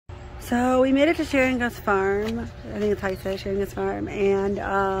So we made it to Scheeringa's farm. I think it's how you say Scheeringa's farm. And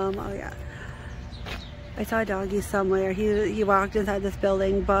oh yeah, I saw a doggy somewhere. He walked inside this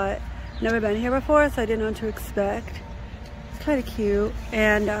building, but never been here before, so I didn't know what to expect. It's kind of cute.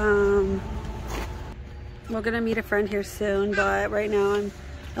 And we're gonna meet a friend here soon, but right now I'm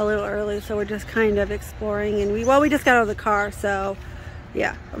a little early, so we're just kind of exploring. And we just got out of the car, so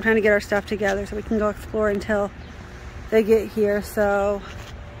yeah, I'm trying to get our stuff together so we can go explore until they get here. So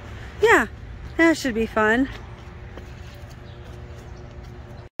yeah, that should be fun.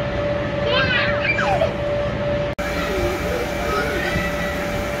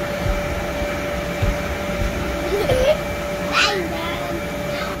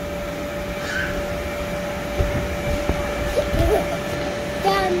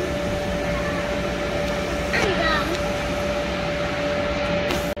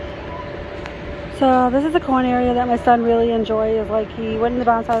 So this is a corn area that my son really enjoys. Like, he went in the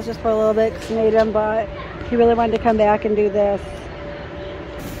bounce house just for a little bit because it made him, but he really wanted to come back and do this.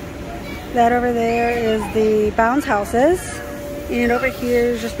 That over there is the bounce houses, and over here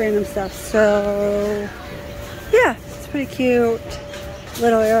is just random stuff. So yeah, it's a pretty cute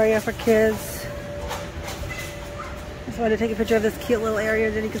little area for kids. Just wanted to take a picture of this cute little area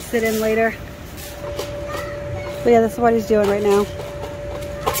that he could sit in later. But yeah, this is what he's doing right now.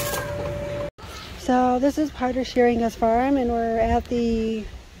 So this is part of Scheeringa's farm, and we're at this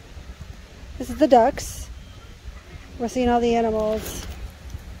is the ducks. We're seeing all the animals.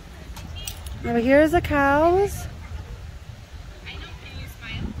 Over here is the cows.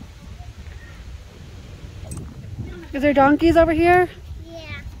 Is there donkeys over here?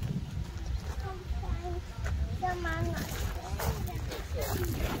 Yeah.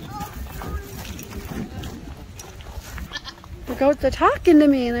 The goats are talking to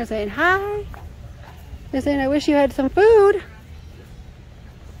me and they're saying hi. They're saying, I wish you had some food.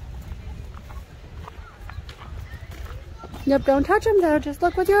 Yep, don't touch them though, just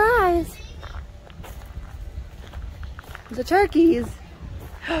look with your eyes. The turkeys.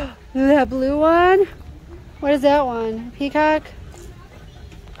 That blue one? What is that one? Peacock?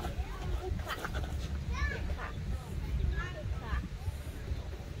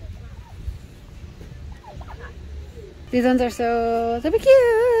 These ones are so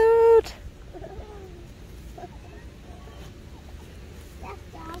cute.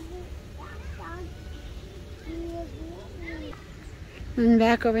 And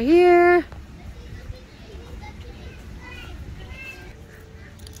back over here.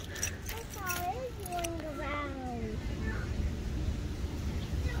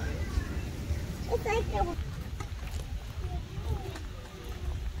 It's like the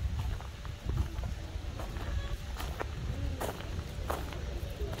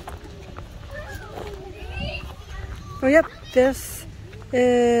Oh yep, this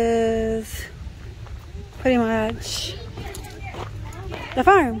is pretty much the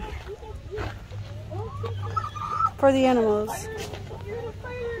farm for the animals.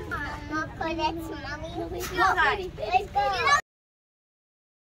 Mama, that's mommy.